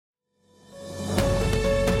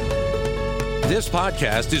This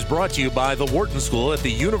podcast is brought to you by the Wharton School at the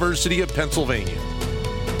University of Pennsylvania.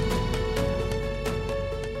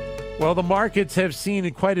 Well, the markets have seen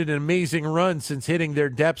quite an amazing run since hitting their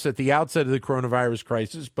depths at the outset of the coronavirus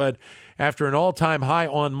crisis. But after an all-time high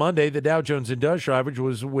on Monday, the Dow Jones Industrial Average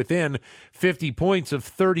was within 50 points of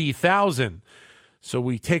 30,000. So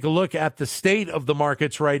we take a look at the state of the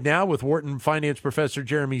markets right now with Wharton finance professor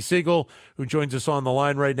Jeremy Siegel, who joins us on the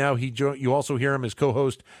line right now. You also hear him as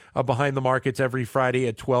co-host of Behind the Markets every Friday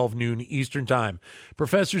at 12 noon Eastern Time.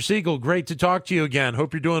 Professor Siegel, great to talk to you again.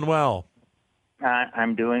 Hope you're doing well.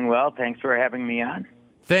 I'm doing well. Thanks for having me on.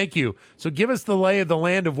 Thank you. So give us the lay of the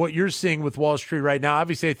land of what you're seeing with Wall Street right now.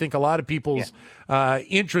 Obviously, I think a lot of people's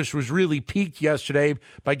interest was really piqued yesterday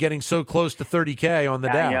by getting so close to 30K on the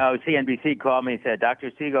Dow. You know, CNBC called me and said,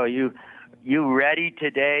 Dr. Siegel, you ready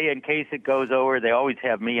today in case it goes over? They always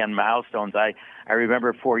have me on milestones. I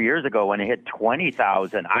remember 4 years ago when it hit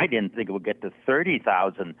 20,000, I didn't think it would get to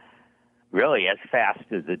 30,000 really as fast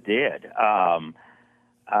as it did.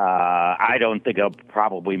 I don't think it'll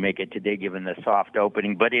probably make it today given the soft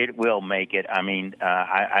opening, but it will make it. I mean,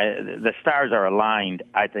 the stars are aligned,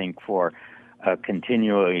 I think, for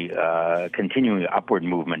continuing upward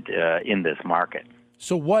movement in this market.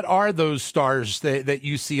 So what are those stars that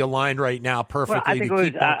you see aligned right now perfectly to keep markets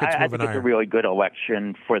moving higher? I think it's a really good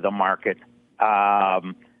election for the market.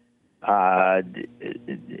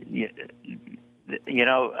 You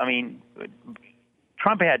know, I mean,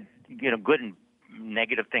 Trump had, good and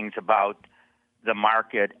negative things about the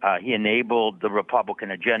market. He enabled the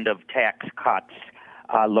Republican agenda of tax cuts,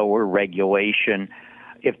 lower regulation.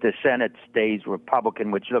 If the Senate stays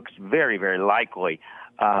Republican, which looks very, very likely,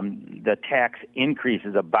 the tax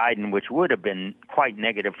increases of Biden, which would have been quite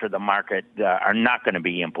negative for the market, are not going to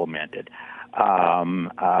be implemented.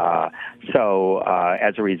 So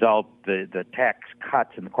as a result, the tax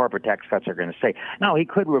cuts and the corporate tax cuts are going to stay. Now, he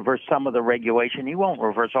could reverse some of the regulation. He won't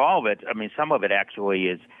reverse all of it. I mean, some of it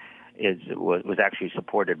actually was actually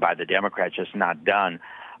supported by the Democrats, just not done.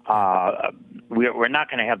 We're not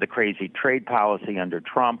going to have the crazy trade policy under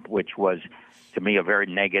Trump, which was, to me, a very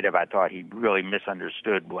negative. I thought he really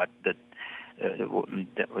misunderstood what the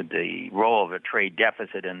role of a trade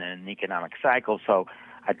deficit in an economic cycle. So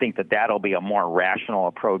I think that'll be a more rational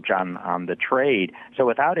approach on the trade. So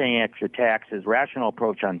without any extra taxes, rational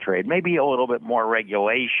approach on trade, maybe a little bit more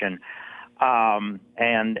regulation, and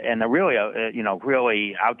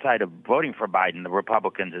really outside of voting for Biden, the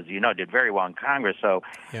Republicans, as you know, did very well in Congress. So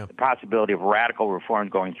the possibility of radical reform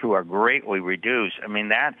going through are greatly reduced. I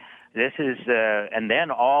mean this is, and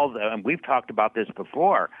then and we've talked about this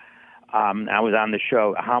before. I was on the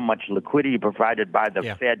show, how much liquidity provided by the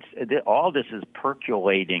Feds. All this is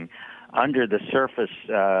percolating under the surface,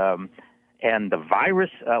 and the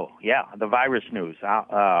virus. The virus news.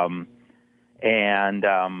 I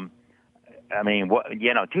mean,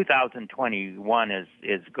 2021 is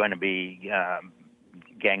going to be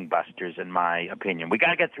gangbusters, in my opinion. We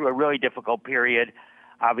got to get through a really difficult period.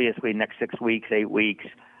 Obviously, next 6 weeks, 8 weeks,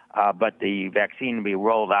 but the vaccine will be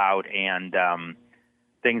rolled out, and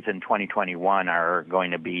things in 2021 are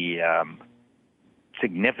going to be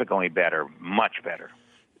significantly better, much better.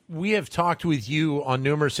 We have talked with you on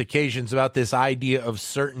numerous occasions about this idea of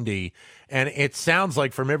certainty, and it sounds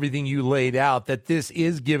like from everything you laid out that this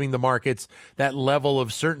is giving the markets that level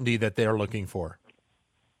of certainty that they're looking for.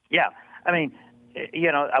 Yeah, I mean,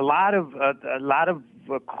 a lot of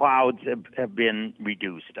clouds have been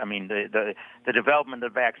reduced. I mean, the development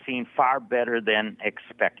of the vaccine far better than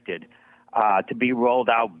expected. To be rolled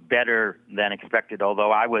out better than expected,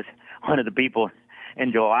 although I was one of the people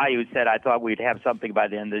in July who said I thought we'd have something by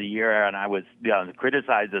the end of the year, and I was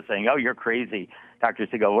criticized as saying, "Oh, you're crazy, Dr.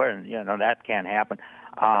 Siegel, that can't happen."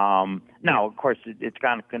 Now, of course, it's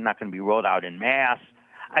not going to be rolled out in mass.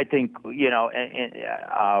 I think,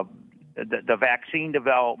 the vaccine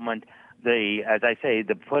development, as I say,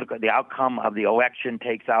 the outcome of the election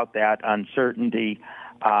takes out that uncertainty.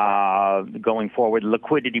 Going forward,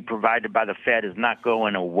 liquidity provided by the Fed is not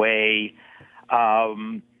going away.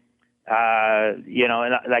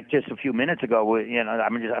 Like just a few minutes ago,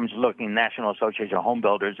 I'm just looking. National Association of Home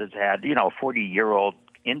Builders has had, a 40-year-old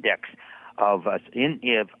index of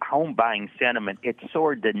home buying sentiment. It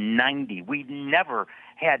soared to 90. We never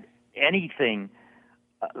had anything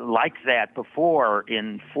like that before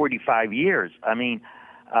in 45 years. I mean,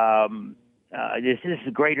 this is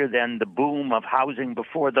greater than the boom of housing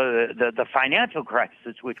before the financial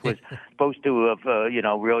crisis, which was supposed to have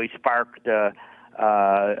really sparked the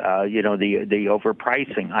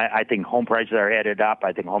overpricing. I think home prices are headed up.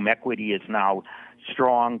 I think home equity is now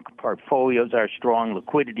strong. Portfolios are strong.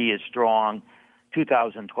 Liquidity is strong.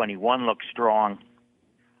 2021 looks strong.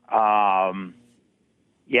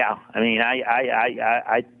 Yeah, I mean,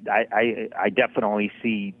 I definitely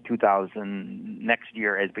see next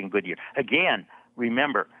year as being a good year. Again,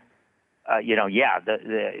 remember,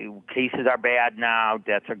 the cases are bad now,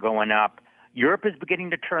 deaths are going up. Europe is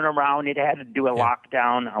beginning to turn around. It had to do a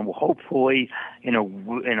lockdown. Hopefully, in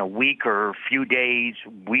a week or a few days,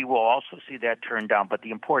 we will also see that turn down. But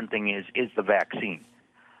the important thing is the vaccine.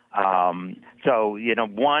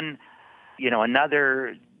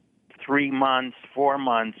 Another 3 months, 4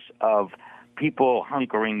 months of people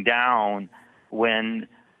hunkering down when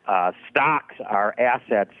stocks are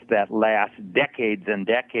assets that last decades and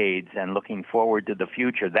decades and looking forward to the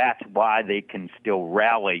future. That's why they can still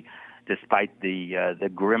rally despite the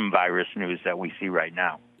grim virus news that we see right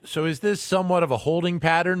now. So is this somewhat of a holding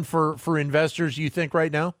pattern for investors, you think,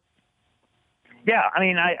 right now? Yeah, I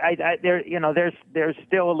mean, there's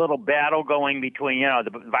still a little battle going between, the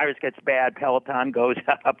virus gets bad, Peloton goes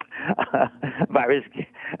up,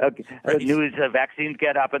 news, vaccines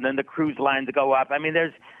get up, and then the cruise lines go up. I mean,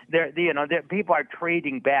 people are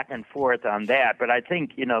trading back and forth on that. But I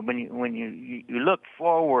think, when you look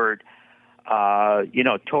forward,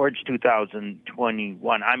 towards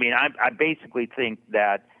 2021, I mean, I basically think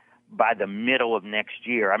that by the middle of next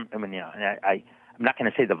year, I'm not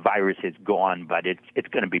going to say the virus is gone, but it's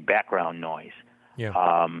going to be background noise.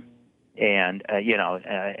 Yeah. And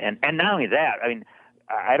not only that, I mean,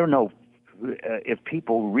 I don't know if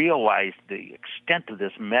people realize the extent of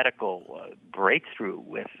this medical breakthrough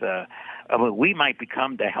with, we might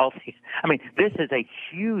become the healthy. I mean, this is a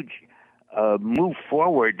huge move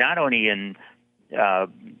forward, not only in flus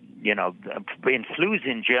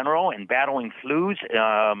in general, in battling flus,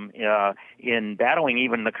 in battling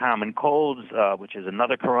even the common colds, which is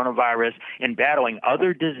another coronavirus, in battling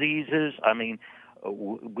other diseases. I mean,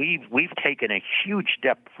 we've taken a huge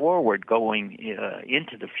step forward going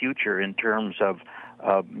into the future in terms of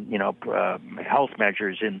health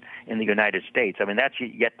measures in the United States. I mean, that's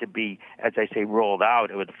yet to be, as I say, rolled out.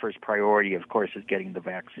 The first priority, of course, is getting the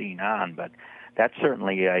vaccine on, but that's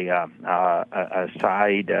certainly a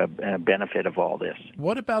side benefit of all this.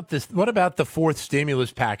 What about this? What about the fourth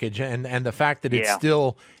stimulus package and the fact that it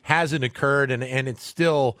still hasn't occurred and it's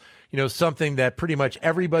still something that pretty much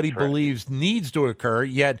everybody believes needs to occur,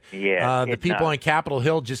 yet the people on Capitol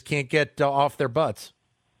Hill just can't get off their butts?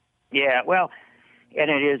 Yeah, well, and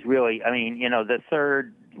it is really, I mean, the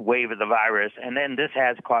third wave of the virus, and then this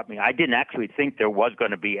has caught me. I didn't actually think there was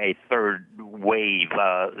going to be a third wave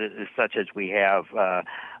such as we have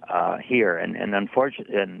here. And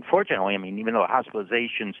unfortunately, I mean, even though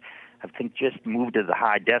hospitalizations, I think, just moved to the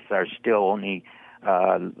high, deaths are still only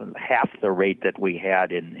half the rate that we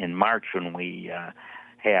had in March when we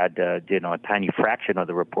had a tiny fraction of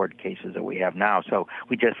the reported cases that we have now. So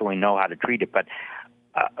we just really know how to treat it, but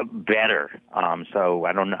better. So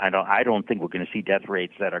I don't think we're going to see death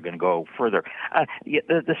rates that are going to go further.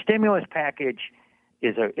 The stimulus package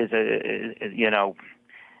is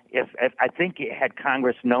if I think had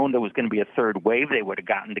Congress known there was going to be a third wave, they would have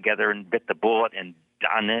gotten together and bit the bullet and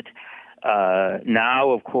done it.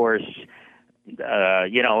 Now, of course,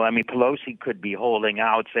 Pelosi could be holding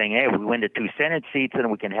out saying, hey, we win the 2 Senate seats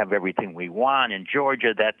and we can have everything we want. In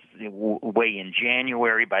Georgia, that's way in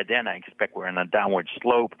January. By then, I expect we're in a downward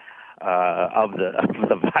slope of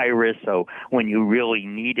the virus. So when you really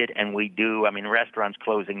need it, and we do, I mean, restaurants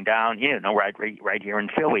closing down, right here in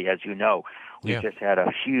Philly, as you know, we just had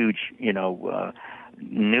a huge,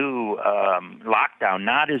 new lockdown,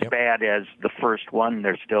 not as bad as the first one.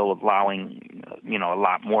 They're still allowing, a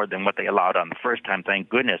lot more than what they allowed on the first time, thank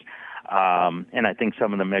goodness. And I think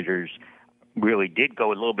some of the measures really did go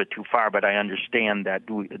a little bit too far, but I understand that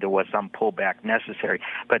there was some pullback necessary.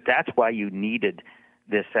 But that's why you needed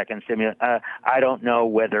this second stimulus. I don't know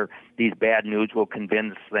whether these bad news will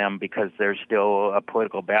convince them, because there's still a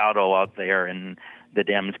political battle out there, and the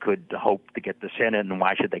Dems could hope to get the Senate, and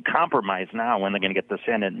why should they compromise now when they're going to get the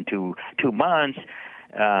Senate in two months?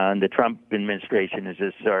 The Trump administration is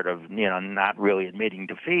just sort of, not really admitting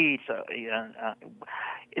defeat. So,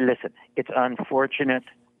 listen, it's unfortunate.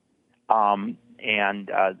 And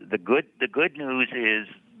the good news is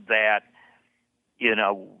that,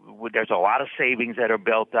 there's a lot of savings that are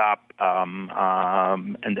built up, and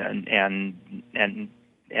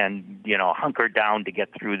hunker down to get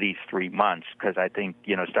through these 3 months, because I think,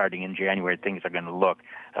 starting in January, things are going to look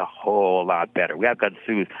a whole lot better. We have got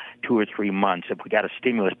through 2 or 3 months. If we got a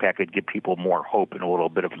stimulus package, give people more hope and a little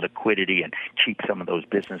bit of liquidity and keep some of those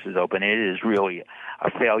businesses open. It is really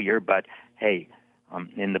a failure, but hey,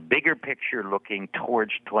 In the bigger picture, looking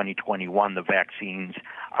towards 2021, the vaccines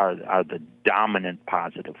are the dominant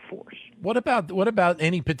positive force. What about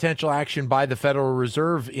any potential action by the Federal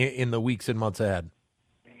Reserve in the weeks and months ahead?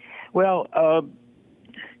 Well,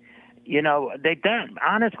 they've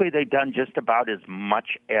done just about as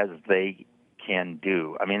much as they can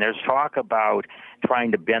do. I mean, there's talk about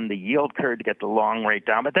trying to bend the yield curve to get the long rate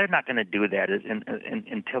down, but they're not going to do that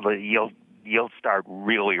until the yields start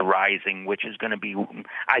really rising, which is going to be,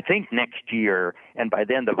 I think, next year. And by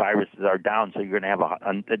then the viruses are down, so you're going to have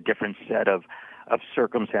a different set of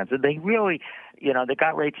circumstances. They really, they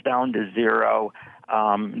got rates down to zero.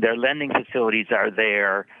 Their lending facilities are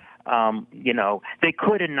there. They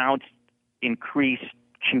could announce increased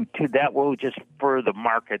Q2. That will just spur the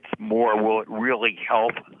markets more. Will it really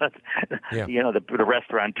help? Yeah. The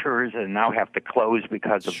restaurateurs and now have to close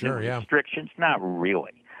because of new restrictions. Not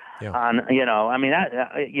really. Yeah.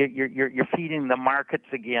 You're feeding the markets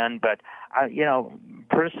again, but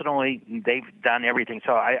personally, they've done everything.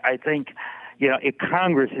 So I think, if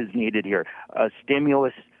Congress is needed here,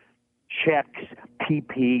 stimulus checks,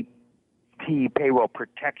 PPP, payroll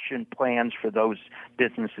protection plans for those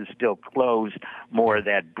businesses still closed, more of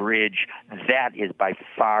that bridge, that is by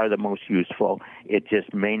far the most useful. It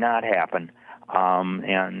just may not happen,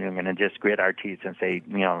 and we're going to just grit our teeth and say,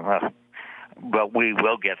 but we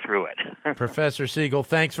will get through it. Professor Siegel,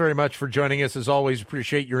 thanks very much for joining us. As always,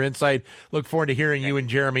 appreciate your insight. Look forward to hearing you and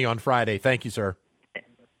Jeremy on Friday. Thank you, sir.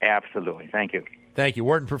 Absolutely. Thank you. Thank you.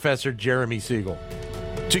 Wharton Professor Jeremy Siegel.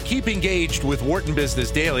 To keep engaged with Wharton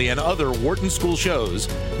Business Daily and other Wharton School shows,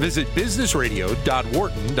 visit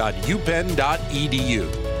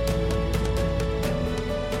businessradio.wharton.upenn.edu.